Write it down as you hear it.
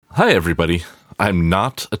Hi, everybody. I'm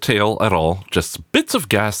not a tail at all, just bits of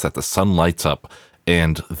gas that the sun lights up.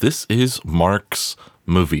 And this is Mark's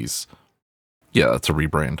Movies. Yeah, that's a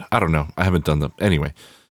rebrand. I don't know. I haven't done them. Anyway,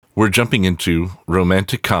 we're jumping into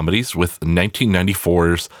romantic comedies with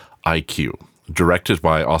 1994's IQ, directed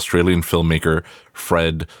by Australian filmmaker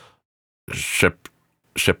Fred Schepisi?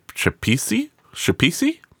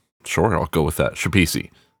 Sure, I'll go with that.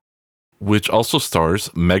 Schepisi. Which also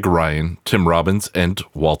stars Meg Ryan, Tim Robbins, and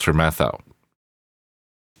Walter Matthau.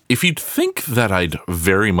 If you'd think that I'd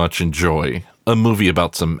very much enjoy a movie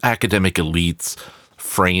about some academic elites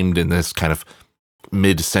framed in this kind of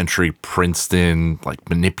mid-century Princeton, like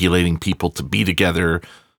manipulating people to be together,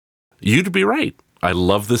 you'd be right. I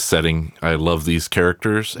love this setting, I love these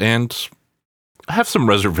characters, and I have some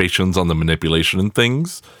reservations on the manipulation and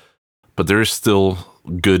things, but there is still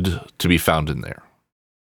good to be found in there.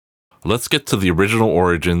 Let's get to the original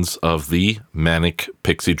origins of the Manic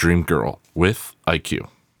Pixie Dream Girl with IQ.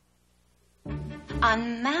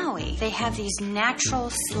 On Maui, they have these natural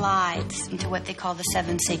slides into what they call the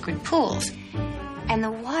 7 sacred pools. And the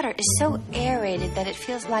water is so aerated that it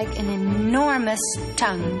feels like an enormous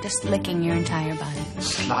tongue just licking your entire body.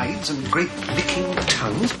 Slides and great licking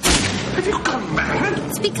tongues? Have you gone mad?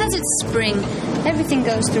 It's because it's spring. Everything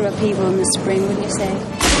goes through upheaval in the spring, wouldn't you say?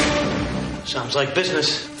 Sounds like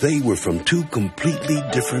business. They were from two completely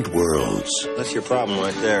different worlds. That's your problem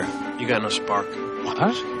right there. You got no spark.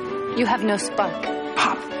 What? You have no spark.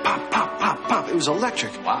 Pop, pop, pop, pop, pop. It was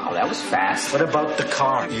electric. Wow, that was fast. What about the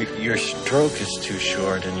car? Your stroke is too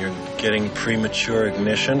short and you're getting premature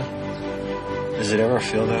ignition. Does it ever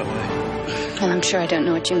feel that way? Well, I'm sure I don't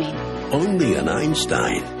know what you mean. Only an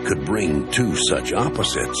Einstein could bring two such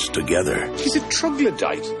opposites together. He's a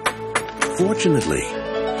troglodyte. Fortunately,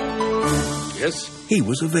 Yes? he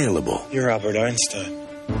was available. You're Albert Einstein.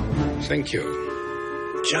 Thank you.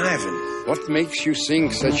 Jiving. What makes you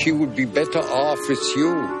think that she would be better off with you?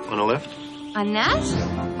 On a lift? On that?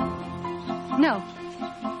 No.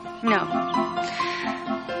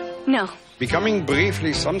 No. Becoming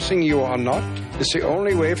briefly something you are not is the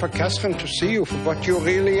only way for Catherine to see you for what you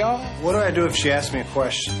really are. What do I do if she asks me a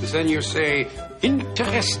question? Then you say,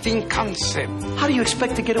 interesting concept. How do you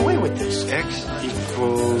expect to get away with this? X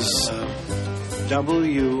equals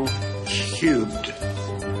W cubed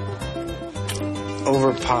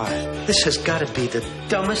over pi. This has got to be the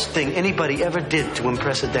dumbest thing anybody ever did to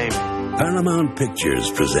impress a dame. Paramount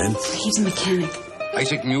Pictures presents He's a mechanic.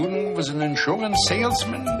 Isaac Newton was an insurance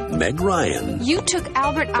salesman. Meg Ryan, You took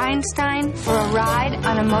Albert Einstein for a ride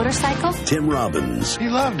on a motorcycle? Tim Robbins, He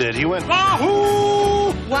loved it. He went,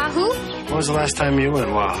 Wahoo! Wahoo! When was the last time you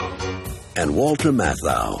went Wahoo? and Walter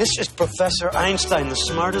Matthau. This is Professor Einstein, the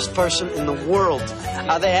smartest person in the world.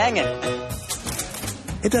 How they hanging?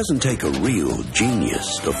 It doesn't take a real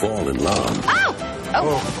genius to fall in love,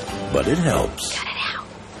 Oh! but it helps. Cut it out.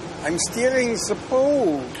 I'm steering the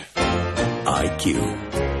boat. IQ.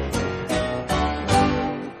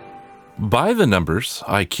 By the numbers,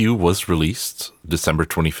 IQ was released December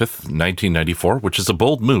 25th, 1994, which is a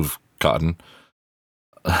bold move, Cotton.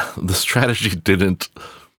 The strategy didn't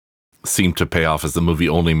seem to pay off as the movie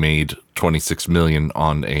only made $26 million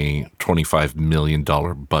on a $25 million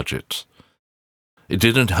budget. It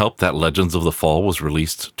didn't help that Legends of the Fall was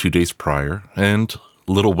released 2 days prior, and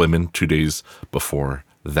Little Women 2 days before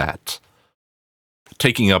that,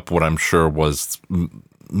 taking up what I'm sure was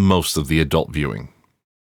most of the adult viewing.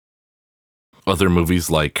 Other movies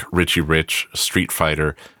like Richie Rich, Street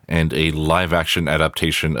Fighter, and a live-action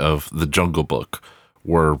adaptation of The Jungle Book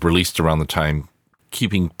were released around the time,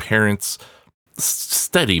 keeping parents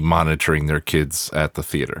steady monitoring their kids at the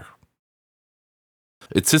theater.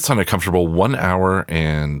 It sits on a comfortable 1 hour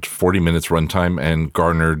and 40 minutes runtime and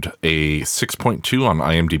garnered a 6.2 on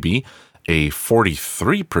IMDb, a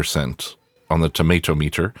 43% on the tomato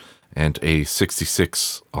meter, and a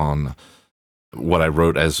 66 on what I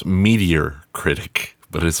wrote as Meteor Critic,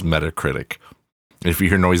 but it's Metacritic. If you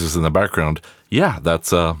hear noises in the background, yeah,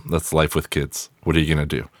 that's life with kids. What are you going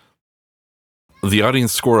to do? The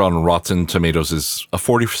audience score on Rotten Tomatoes is a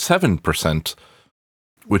 47%,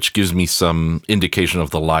 which gives me some indication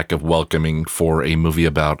of the lack of welcoming for a movie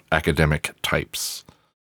about academic types.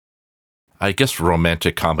 I guess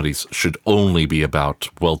romantic comedies should only be about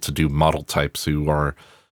well-to-do model types who are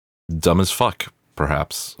dumb as fuck,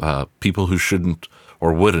 perhaps. People who shouldn't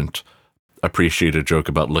or wouldn't appreciate a joke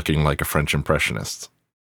about looking like a French impressionist.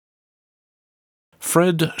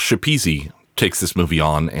 Fred Schepisi takes this movie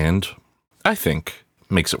on and, I think,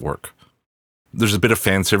 makes it work. There's a bit of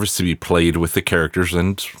fan service to be played with the characters,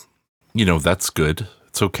 and, that's good.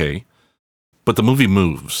 It's okay. But the movie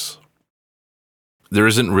moves. There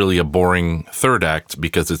isn't really a boring third act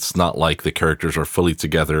because it's not like the characters are fully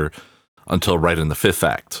together until right in the fifth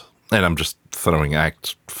act. And I'm just throwing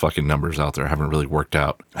act fucking numbers out there. I haven't really worked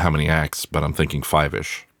out how many acts, but I'm thinking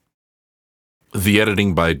 5-ish. The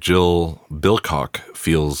editing by Jill Bilcock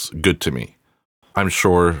feels good to me. I'm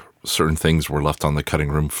sure certain things were left on the cutting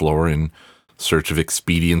room floor in search of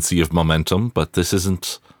expediency of momentum, but this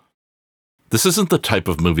isn't the type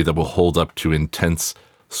of movie that will hold up to intense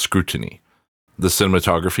scrutiny. The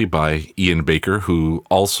cinematography by Ian Baker, who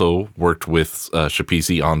also worked with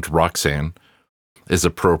Schapisi on Roxanne, is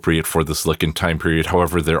appropriate for this look and time period.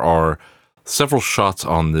 However, there are several shots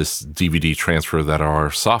on this DVD transfer that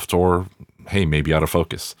are soft or, hey, maybe out of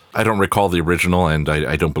focus. I don't recall the original, and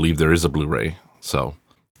I don't believe there is a Blu-ray. So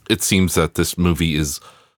it seems that this movie is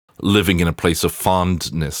living in a place of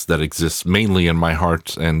fondness that exists mainly in my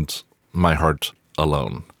heart and my heart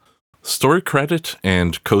alone. Story credit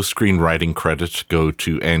and co-screenwriting credit go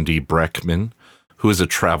to Andy Breckman, who is a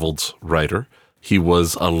traveled writer. He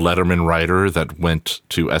was a Letterman writer that went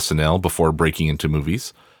to SNL before breaking into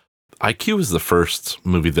movies. IQ is the first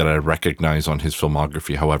movie that I recognize on his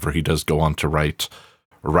filmography. However, he does go on to write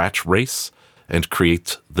Rat Race and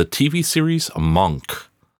create the TV series Monk,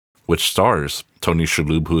 which stars Tony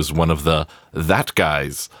Shalhoub, who is one of the that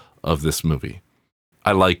guys of this movie.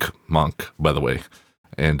 I like Monk, by the way,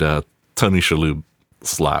 and Tony Shalhoub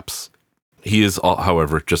slaps. He is,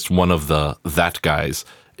 however, just one of the that guys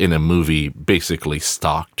in a movie basically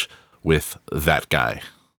stocked with that guy.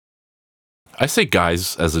 I say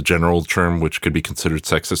guys as a general term, which could be considered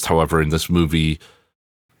sexist. However, in this movie,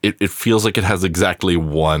 it feels like it has exactly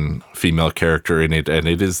one female character in it, and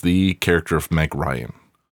it is the character of Meg Ryan.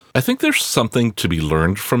 I think there's something to be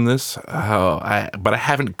learned from this, but I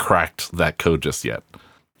haven't cracked that code just yet.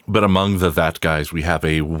 But among the that guys, we have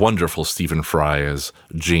a wonderful Stephen Fry as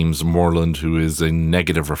James Moreland, who is a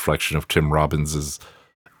negative reflection of Tim Robbins'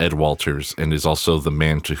 Ed Walters, and is also the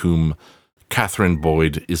man to whom Catherine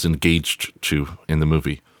Boyd is engaged to in the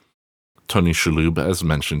movie. Tony Shalhoub, as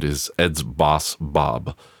mentioned, is Ed's boss,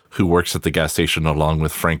 Bob, who works at the gas station along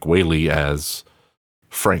with Frank Whaley as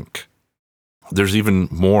Frank. There's even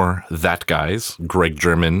more that guys. Greg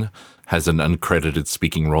German has an uncredited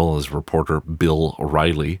speaking role as reporter Bill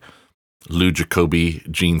O'Reilly. Lou Jacoby,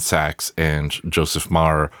 Gene Sachs, and Joseph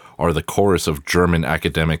Marr are the chorus of German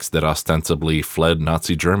academics that ostensibly fled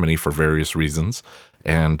Nazi Germany for various reasons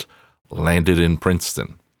and landed in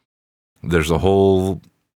Princeton. There's a whole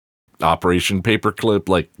Operation Paperclip,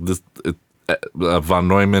 like this, von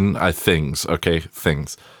Neumann, things.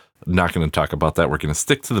 Not going to talk about that. We're going to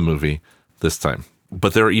stick to the movie this time.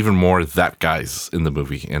 But there are even more that guys in the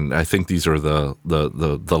movie, and I think these are the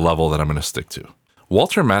level that I'm going to stick to.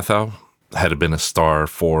 Walter Matthau had been a star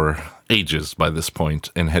for ages by this point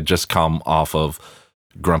and had just come off of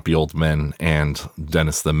Grumpy Old Men and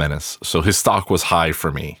Dennis the Menace. So his stock was high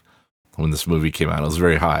for me when this movie came out. It was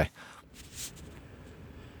very high.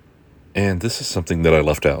 And this is something that I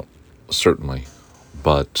left out, certainly.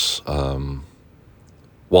 But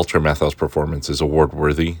Walter Matthau's performance is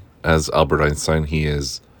award-worthy. As Albert Einstein, he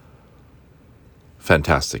is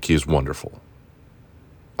fantastic. He is wonderful.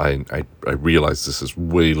 I realize this is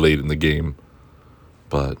way late in the game,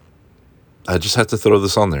 but I just had to throw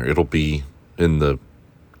this on there. It'll be in the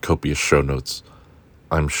copious show notes,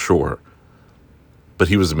 I'm sure. But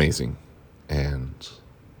he was amazing, and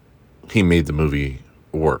he made the movie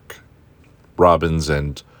work. Robbins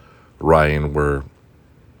and Ryan were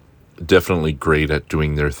definitely great at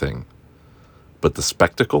doing their thing. But the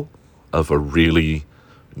spectacle of a really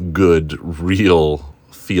good, real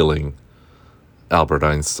feeling Albert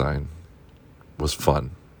Einstein was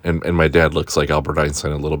fun. And my dad looks like Albert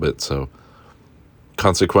Einstein a little bit, so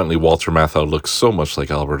consequently Walter Matthau looks so much like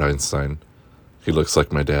Albert Einstein. He looks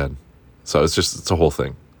like my dad. So it's a whole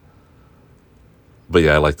thing. But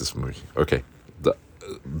yeah, I like this movie. Okay. The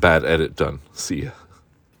bad edit done. See ya.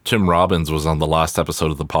 Tim Robbins was on the last episode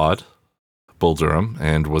of the pod, Bull Durham,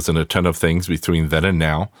 and was in a ton of things between then and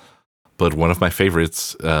now. But one of my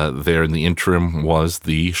favorites there in the interim was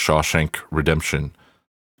the Shawshank Redemption.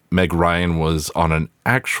 Meg Ryan was on an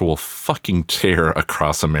actual fucking tear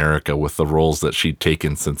across America with the roles that she'd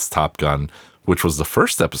taken since Top Gun, which was the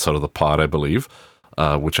first episode of the pod, I believe,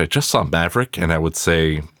 which I just saw Maverick, and I would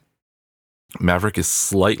say Maverick is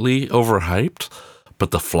slightly overhyped,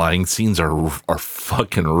 but the flying scenes are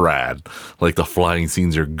fucking rad. Like, the flying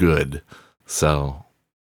scenes are good. So,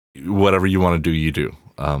 whatever you want to do, you do.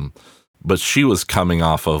 But she was coming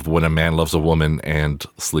off of When a Man Loves a Woman and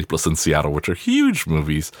Sleepless in Seattle, which are huge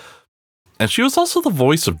movies. And she was also the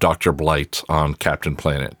voice of Dr. Blight on Captain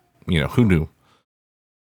Planet. You know, who knew?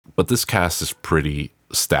 But this cast is pretty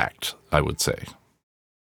stacked, I would say.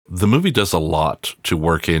 The movie does a lot to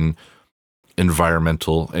work in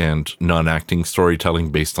environmental and non-acting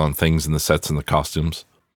storytelling based on things in the sets and the costumes.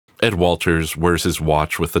 Ed Walters wears his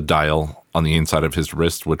watch with a dial on the inside of his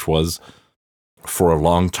wrist, which was, for a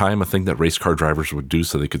long time, a thing that race car drivers would do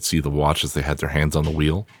so they could see the watch as they had their hands on the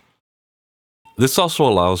wheel. This also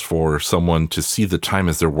allows for someone to see the time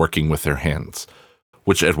as they're working with their hands,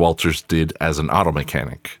 which Ed Walters did as an auto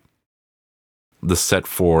mechanic. The set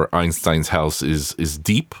for Einstein's house is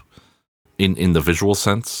deep in the visual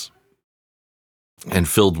sense and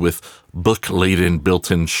filled with book-laden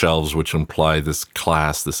built-in shelves, which imply this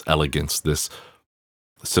class, this elegance, this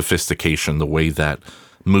sophistication, the way that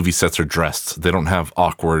movie sets are dressed. They don't have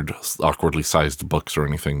awkwardly sized books or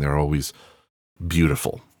anything. They're always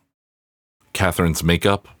beautiful. Catherine's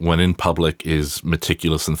makeup, when in public, is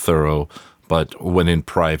meticulous and thorough, but when in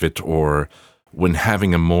private or when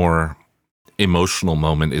having a more emotional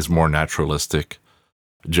moment is more naturalistic.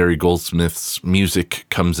 Jerry Goldsmith's music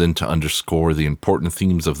comes in to underscore the important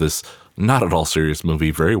themes of this not at all serious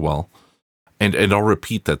movie very well. And I'll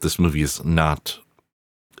repeat that this movie is not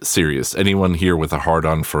serious. Anyone here with a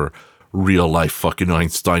hard-on for real-life fucking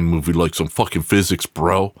Einstein movie like some fucking physics,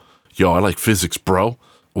 bro? Yo, I like physics, bro.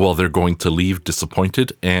 Well, they're going to leave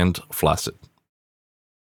disappointed and flaccid.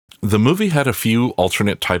 The movie had a few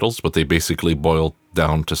alternate titles, but they basically boiled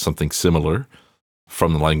down to something similar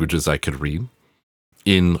from the languages I could read.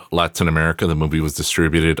 In Latin America, the movie was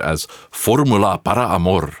distributed as Formula para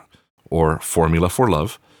Amor, or Formula for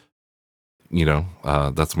Love. You know,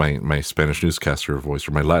 that's my Spanish newscaster voice,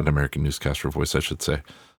 or my Latin American newscaster voice, I should say.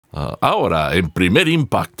 Ahora, en primer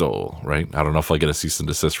impacto, right? I don't know if I get a cease and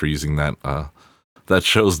desist for using that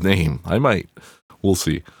show's name. I might. We'll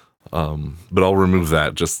see. But I'll remove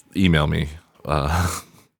that. Just email me.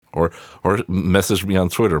 Or message me on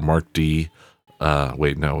Twitter, Mark D.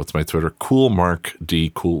 Wait, no, what's my Twitter? Cool Mark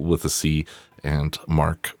D, cool with a C, and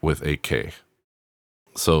Mark with a K.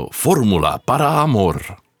 So, Formula para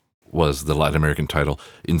Amor was the Latin American title.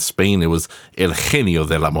 In Spain, it was El Genio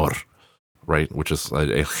del Amor, right? Which is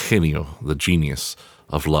El Genio, the genius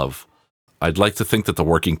of love. I'd like to think that the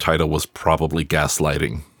working title was probably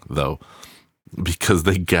Gaslighting, though, because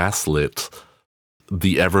they gaslit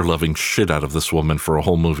the ever-loving shit out of this woman for a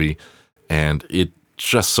whole movie, and it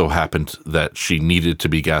just so happened that she needed to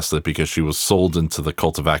be gaslit because she was sold into the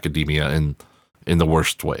cult of academia in the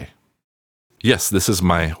worst way. Yes, this is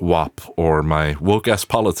my WAP, or my woke-ass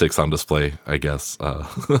politics on display, I guess.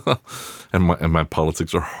 And my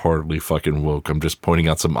politics are hardly fucking woke. I'm just pointing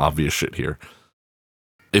out some obvious shit here.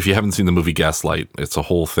 If you haven't seen the movie Gaslight, it's a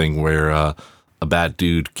whole thing where a bad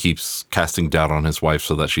dude keeps casting doubt on his wife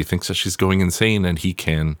so that she thinks that she's going insane, and he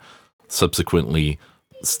can subsequently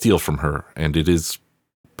steal from her. And it is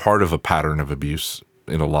part of a pattern of abuse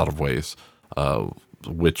in a lot of ways,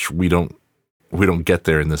 which we don't get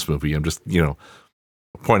there in this movie. I'm just,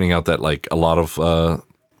 pointing out that like a lot of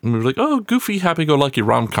movies like, oh, goofy, happy-go-lucky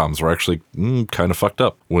rom-coms are actually kind of fucked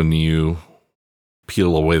up when you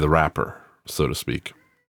peel away the wrapper, so to speak.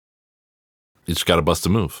 You just got to bust a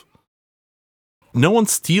move. No one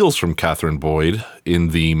steals from Catherine Boyd in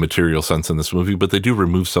the material sense in this movie, but they do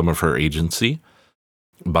remove some of her agency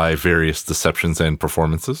by various deceptions and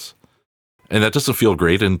performances. And that doesn't feel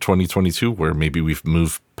great in 2022, where maybe we've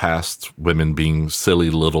moved past women being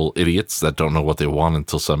silly little idiots that don't know what they want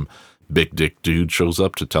until some big dick dude shows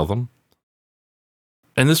up to tell them.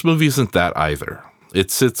 And this movie isn't that either.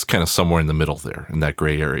 It sits kind of somewhere in the middle there, in that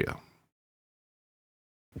gray area.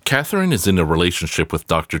 Catherine is in a relationship with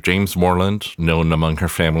Dr. James Morland, known among her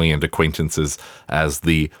family and acquaintances as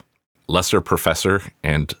the Lesser Professor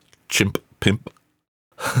and Chimp Pimp.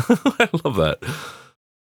 I love that.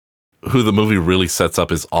 Who the movie really sets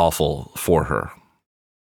up is awful for her.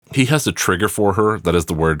 He has a trigger for her that is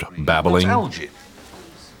the word babbling.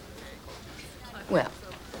 Well,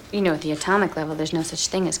 at the atomic level, there's no such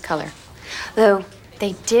thing as color. Though,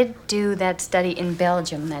 they did do that study in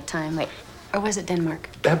Belgium that time. Wait, or was it Denmark?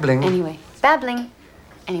 Babbling. Anyway, babbling.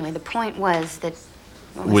 Anyway, the point was that...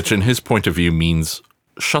 Which in his point of view means,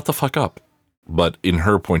 shut the fuck up. But in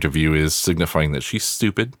her point of view is signifying that she's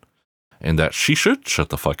stupid and that she should shut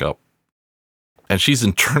the fuck up. And she's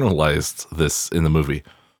internalized this in the movie.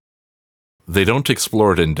 They don't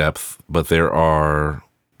explore it in depth, but there are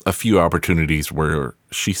a few opportunities where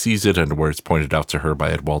she sees it and where it's pointed out to her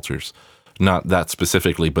by Ed Walters. Not that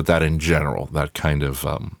specifically, but that in general, that kind of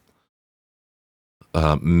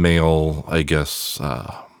male, I guess,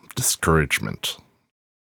 discouragement.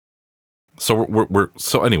 So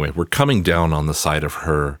we're coming down on the side of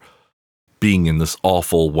her being in this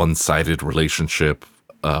awful one-sided relationship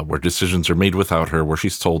where decisions are made without her, where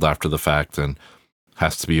she's told after the fact and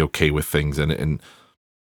has to be okay with things. And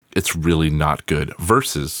it's really not good.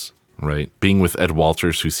 Versus, right, being with Ed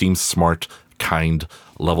Walters, who seems smart, kind,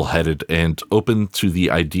 level-headed, and open to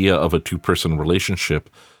the idea of a two-person relationship,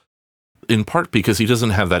 in part because he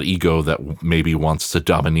doesn't have that ego that maybe wants to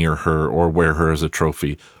domineer her or wear her as a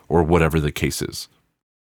trophy or whatever the case is.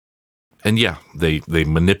 And yeah, they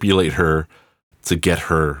manipulate her to get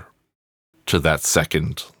her to that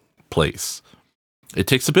second place. It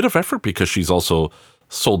takes a bit of effort because she's also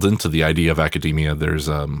sold into the idea of academia. There is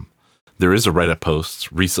a Reddit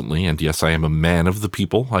post recently, and yes, I am a man of the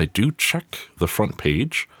people. I do check the front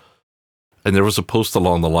page. And there was a post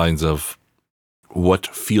along the lines of what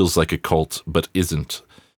feels like a cult but isn't.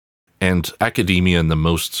 And academia in the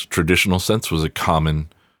most traditional sense was a common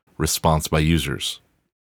response by users.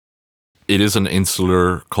 It is an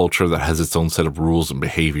insular culture that has its own set of rules and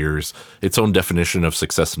behaviors, its own definition of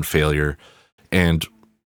success and failure. And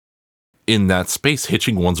in that space,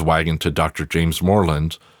 hitching one's wagon to Dr. James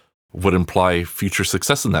Moreland would imply future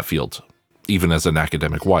success in that field, even as an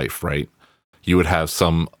academic wife, right? You would have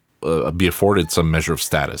be afforded some measure of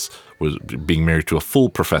status, was being married to a full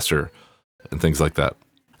professor and things like that.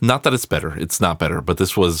 Not that it's better, it's not better, but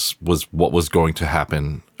this was what was going to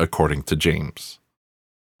happen according to James.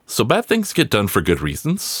 So bad things get done for good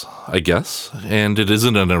reasons, I guess, and it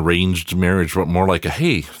isn't an arranged marriage, but more like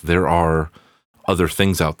hey, there are other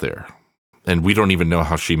things out there. And we don't even know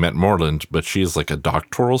how she met Moreland, but she is like a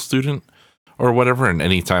doctoral student or whatever, and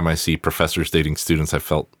anytime I see professors dating students, I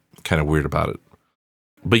felt kind of weird about it.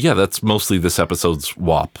 But yeah, that's mostly this episode's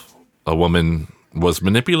WAP. A woman was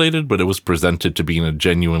manipulated, but it was presented to be in a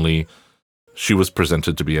genuinely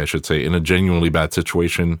bad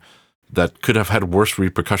situation that could have had worse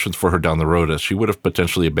repercussions for her down the road, as she would have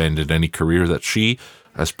potentially abandoned any career that she,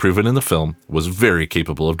 as proven in the film, was very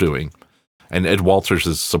capable of doing. And Ed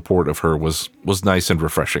Walters' support of her was nice and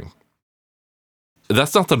refreshing.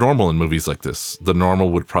 That's not the normal in movies like this. The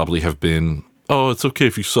normal would probably have been, oh, it's okay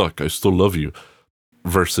if you suck, I still love you.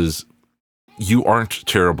 Versus, you aren't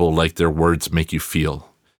terrible like their words make you feel.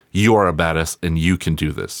 You are a badass and you can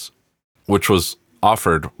do this. Which was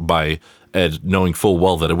offered by Ed, knowing full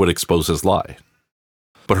well that it would expose his lie.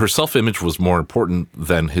 But her self-image was more important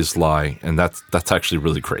than his lie, and that's actually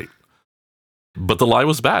really great. But the lie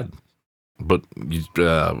was bad. But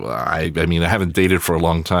I mean, I haven't dated for a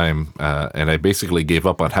long time, and I basically gave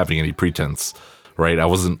up on having any pretense, right? I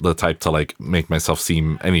wasn't the type to like make myself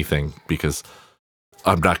seem anything because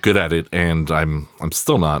I'm not good at it, and I'm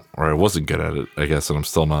still not, or I wasn't good at it, I guess, and I'm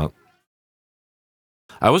still not.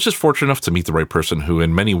 I was just fortunate enough to meet the right person who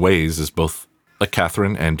in many ways is both a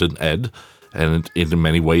Catherine and an Ed, and in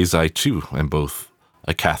many ways I too am both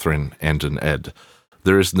a Catherine and an Ed.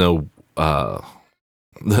 There is no Dharma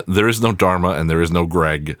and there is no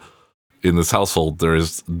Greg in this household. There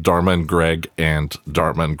is Dharma and Greg and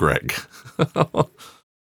Dharma and Greg.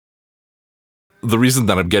 The reason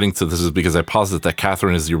that I'm getting to this is because I posit that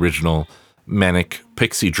Catherine is the original manic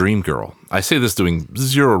pixie dream girl. I say this doing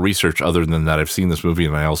zero research other than that I've seen this movie,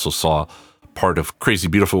 and I also saw part of Crazy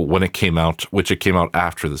Beautiful when it came out, which it came out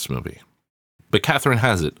after this movie. But Catherine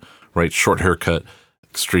has it, right? Short haircut,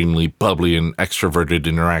 extremely bubbly and extroverted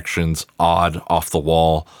interactions, odd, off the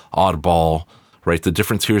wall, oddball, right? The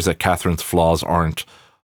difference here is that Catherine's flaws aren't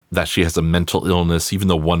that she has a mental illness, even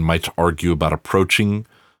though one might argue about approaching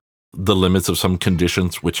the limits of some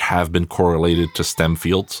conditions which have been correlated to STEM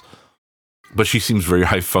fields. But she seems very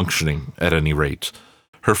high functioning at any rate.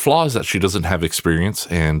 Her flaw is that she doesn't have experience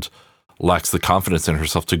and lacks the confidence in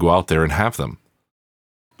herself to go out there and have them.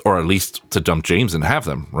 Or at least to dump James and have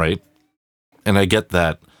them, right? And I get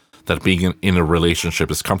that being in a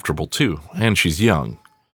relationship is comfortable too, and she's young.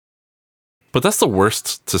 But that's the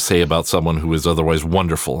worst to say about someone who is otherwise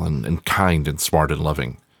wonderful and kind and smart and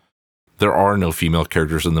loving. There are no female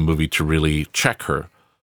characters in the movie to really check her.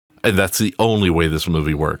 And that's the only way this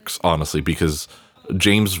movie works, honestly, because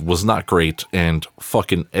James was not great and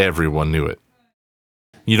fucking everyone knew it.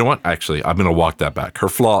 You know what? Actually, I'm going to walk that back. Her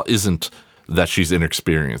flaw isn't that she's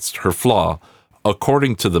inexperienced. Her flaw,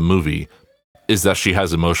 according to the movie, is that she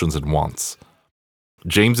has emotions and wants.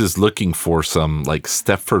 James is looking for some, like,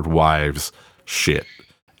 Stepford Wives shit,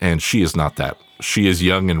 and she is not that. She is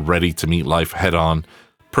young and ready to meet life head on,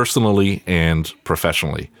 personally and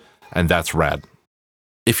professionally, and that's rad.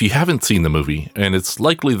 If you haven't seen the movie, and it's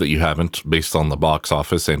likely that you haven't based on the box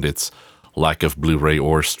office and its lack of Blu-ray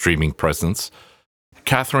or streaming presence,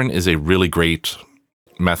 Catherine is a really great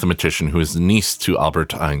mathematician who is the niece to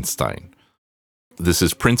Albert Einstein. This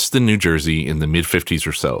is Princeton, New Jersey in the mid-50s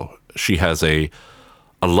or so. She has a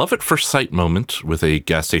a love at first sight moment with a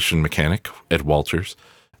gas station mechanic, Ed Walters,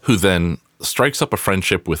 who then strikes up a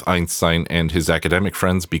friendship with Einstein and his academic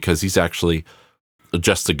friends because he's actually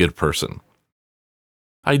just a good person.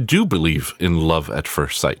 I do believe in love at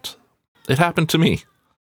first sight. It happened to me.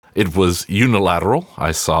 It was unilateral.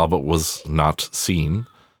 I saw but was not seen.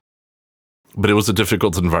 But it was a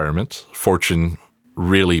difficult environment. Fortune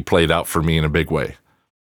really played out for me in a big way.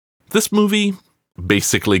 This movie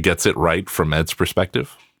basically gets it right from Ed's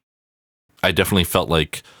perspective. I definitely felt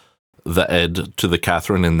like the Ed to the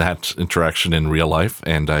Catherine in that interaction in real life,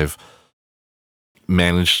 and I've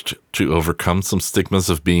managed to overcome some stigmas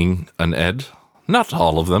of being an Ed. Not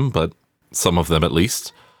all of them, but some of them at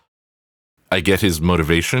least. I get his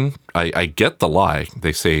motivation. I get the lie.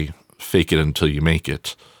 They say, fake it until you make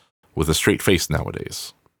it, with a straight face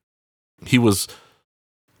nowadays. He was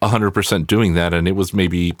 100% doing that, and it was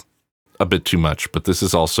maybe a bit too much, but this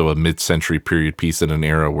is also a mid-century period piece in an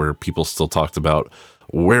era where people still talked about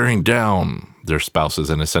wearing down their spouses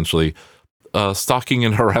and essentially stalking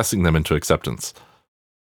and harassing them into acceptance.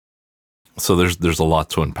 So there's a lot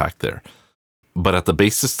to unpack there. But at the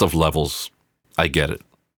basest of levels, I get it.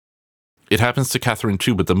 It happens to Catherine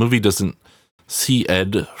too, but the movie doesn't see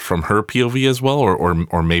Ed from her POV as well,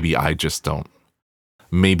 or maybe I just don't.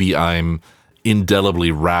 Maybe I'm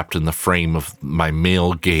indelibly wrapped in the frame of my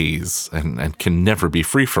male gaze and can never be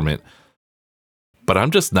free from it. But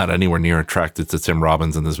I'm just not anywhere near attracted to Tim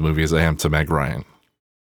Robbins in this movie as I am to Meg Ryan.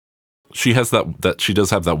 She has that she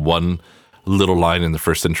does have that one little line in the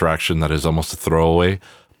first interaction that is almost a throwaway,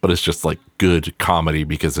 but it's just like good comedy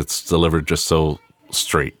because it's delivered just so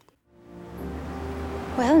straight.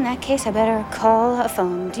 Well, in that case, I better call a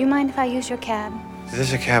phone. Do you mind if I use your cab?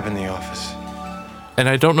 There's a cab in the office. And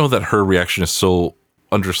I don't know that her reaction is so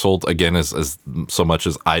undersold, again, as so much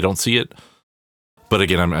as I don't see it. But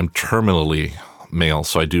again, I'm terminally male,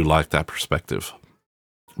 so I do like that perspective.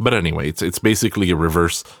 But anyway, it's basically a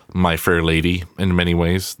reverse My Fair Lady in many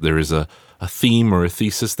ways. There is a theme or a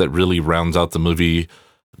thesis that really rounds out the movie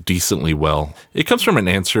decently well. It comes from an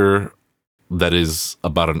answer that is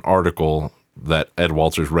about an article that Ed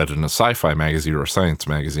Walters read in a sci-fi magazine or a science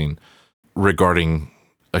magazine regarding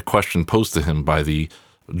a question posed to him by the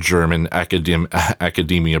German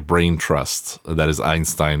Academia Brain Trust, that is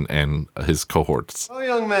Einstein and his cohorts. Oh,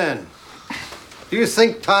 young man, do you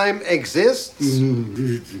think time exists?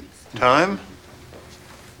 Time?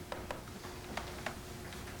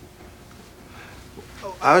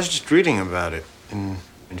 I was just reading about it in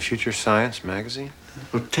Future Science magazine.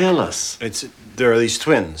 Well, tell us. There are these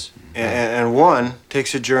twins, and one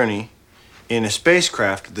takes a journey in a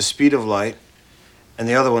spacecraft at the speed of light, and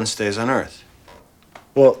the other one stays on Earth.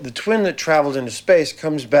 Well, the twin that traveled into space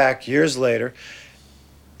comes back years later,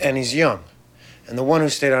 and he's young. And the one who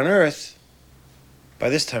stayed on Earth, by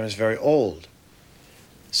this time, is very old.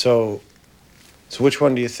 So which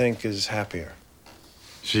one do you think is happier?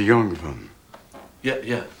 The young one.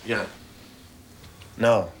 Yeah.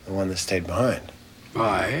 No, the one that stayed behind.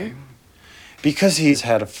 Why? Because he's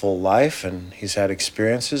had a full life, and he's had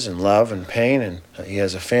experiences and love and pain, and he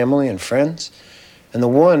has a family and friends. And the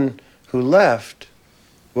one who left,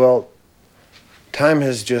 well, time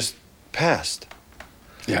has just passed.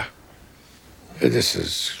 Yeah. This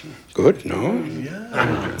is good, no?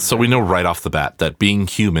 Yeah. So we know right off the bat that being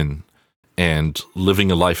human and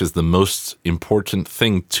living a life is the most important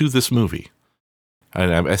thing to this movie.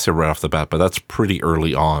 And I say right off the bat, but that's pretty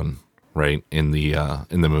early on, right, in the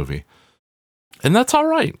movie. And that's all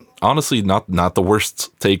right. Honestly, not the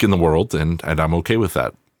worst take in the world, and I'm okay with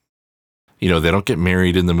that. You know, they don't get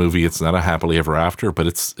married in the movie. It's not a happily ever after, but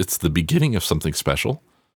it's the beginning of something special.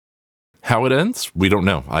 How it ends, we don't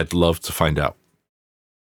know. I'd love to find out.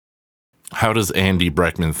 How does Andy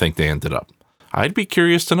Breckman think they ended up? I'd be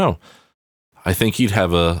curious to know. I think he'd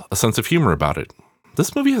have a sense of humor about it.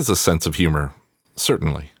 This movie has a sense of humor,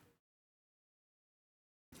 certainly.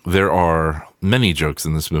 There are many jokes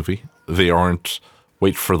in this movie. They aren't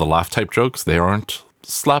wait for the laugh type jokes. They aren't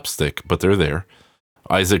slapstick, but they're there.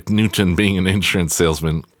 Isaac Newton being an insurance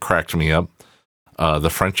salesman cracked me up. The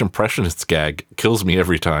French impressionist gag kills me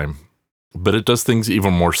every time, but it does things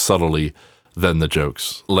even more subtly than the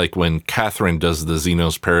jokes. Like when Catherine does the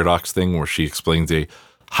Zeno's paradox thing where she explains a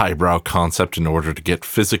highbrow concept in order to get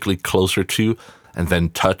physically closer to and then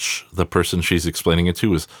touch the person she's explaining it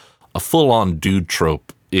to is a full-on dude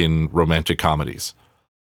trope in romantic comedies.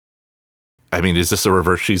 I mean, is this a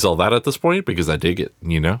reverse She's All That at this point? Because I dig it,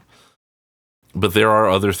 you know? But there are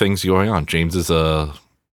other things going on. James is a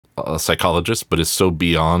psychologist, but is so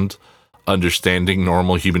beyond understanding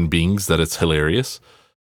normal human beings that it's hilarious.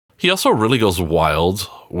 He also really goes wild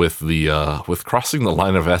with with crossing the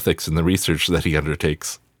line of ethics in the research that he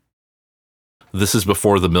undertakes. This is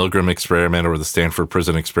before the Milgram experiment or the Stanford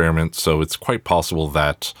prison experiment, so it's quite possible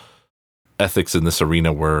that ethics in this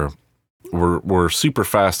arena were super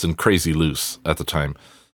fast and crazy loose at the time.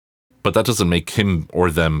 But that doesn't make him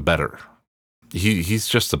or them better. He's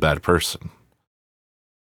just a bad person.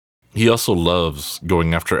 He also loves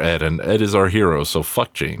going after Ed, and Ed is our hero, so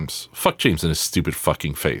fuck James. Fuck James in his stupid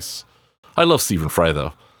fucking face. I love Stephen Fry,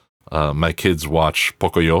 though. My kids watch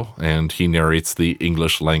Pocoyo, and he narrates the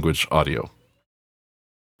English language audio.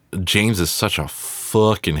 James is such a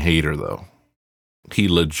fucking hater, though. He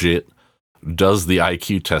legit does the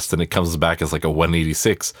IQ test, and it comes back as like a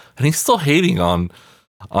 186, and he's still hating on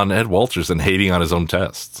Ed Walters and hating on his own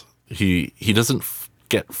test. He doesn't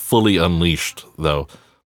get fully unleashed, though,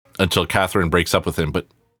 until Catherine breaks up with him, but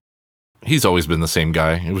he's always been the same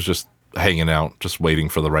guy. It was just hanging out, just waiting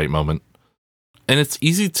for the right moment. And it's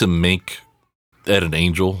easy to make Ed an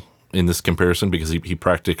angel in this comparison because he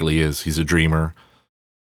practically is. He's a dreamer.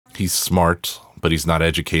 He's smart, but he's not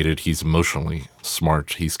educated. He's emotionally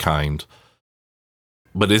smart. He's kind.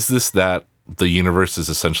 But is this that the universe is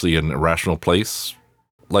essentially an irrational place,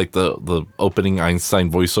 like the opening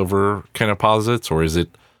Einstein voiceover kind of posits, or is it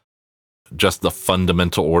just the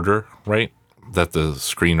fundamental order, right, that the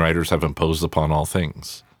screenwriters have imposed upon all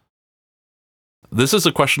things? This is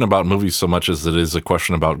a question about movies so much as it is a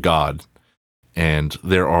question about God, and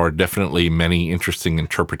there are definitely many interesting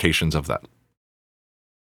interpretations of that.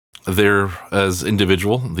 They're as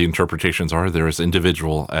individual, the interpretations are, they're as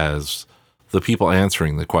individual as the people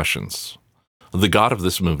answering the questions. The God of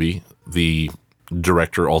this movie, the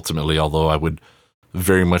director ultimately, although I would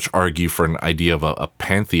very much argue for an idea of a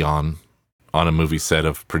pantheon on a movie set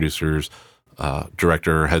of producers,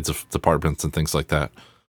 director, heads of departments, and things like that.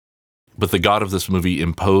 But the God of this movie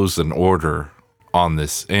imposed an order on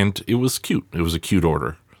this, and it was cute. It was a cute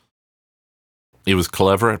order. It was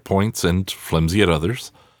clever at points and flimsy at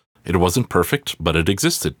others. It wasn't perfect, but it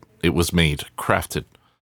existed. It was made, crafted.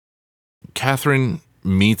 Catherine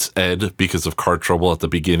meets Ed because of car trouble at the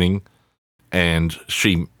beginning, and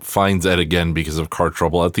she finds Ed again because of car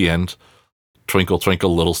trouble at the end. Twinkle,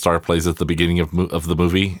 Twinkle, Little Star plays at the beginning of the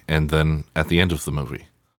movie, and then at the end of the movie.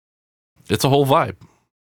 It's a whole vibe.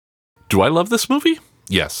 Do I love this movie?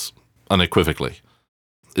 Yes, unequivocally.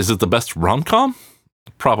 Is it the best rom-com?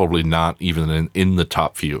 Probably not even in the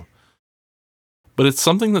top few. But it's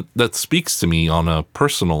something that speaks to me on a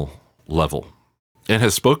personal level and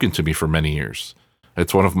has spoken to me for many years.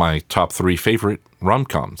 It's one of my top 3 favorite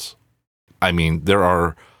rom-coms. I mean, there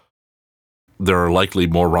are likely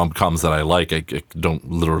more rom-coms that I like. I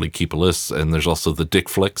don't literally keep a list. And there's also the dick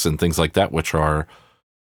flicks and things like that, which are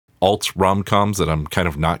alt rom-coms that I'm kind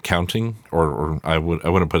of not counting, or I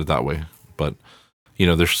wouldn't put it that way. But, you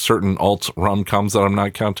know, there's certain alt rom-coms that I'm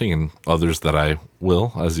not counting and others that I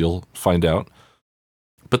will, as you'll find out.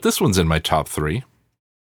 But this one's in my top 3.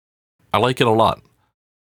 I like it a lot.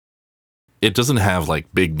 It doesn't have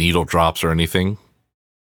like big needle drops or anything,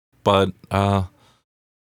 but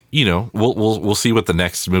you know, we'll see what the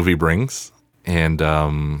next movie brings, and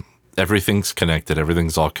everything's connected.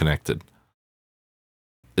 Everything's all connected.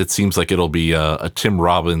 It seems like it'll be a Tim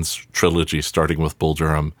Robbins trilogy, starting with Bull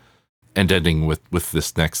Durham and ending with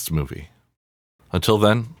this next movie. Until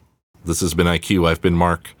then, this has been IQ. I've been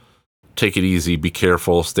Mark. Take it easy, be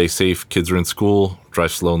careful, stay safe. Kids are in school,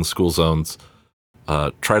 drive slow in the school zones.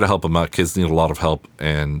 Try to help them out. Kids need a lot of help.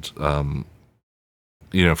 And,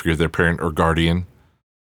 you know, if you're their parent or guardian,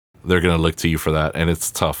 they're going to look to you for that. And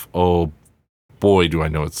it's tough. Oh, boy, do I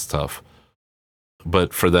know it's tough.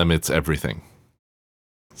 But for them, it's everything.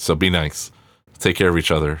 So be nice. Take care of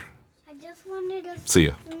each other. I just wanted to see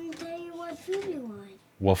ya. Tell you what food you want.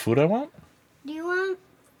 What food I want? Do you want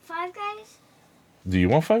Five Guys? Do you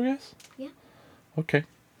want Five Guys? Yeah. Okay.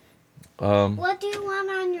 What do you want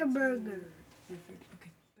on your burger?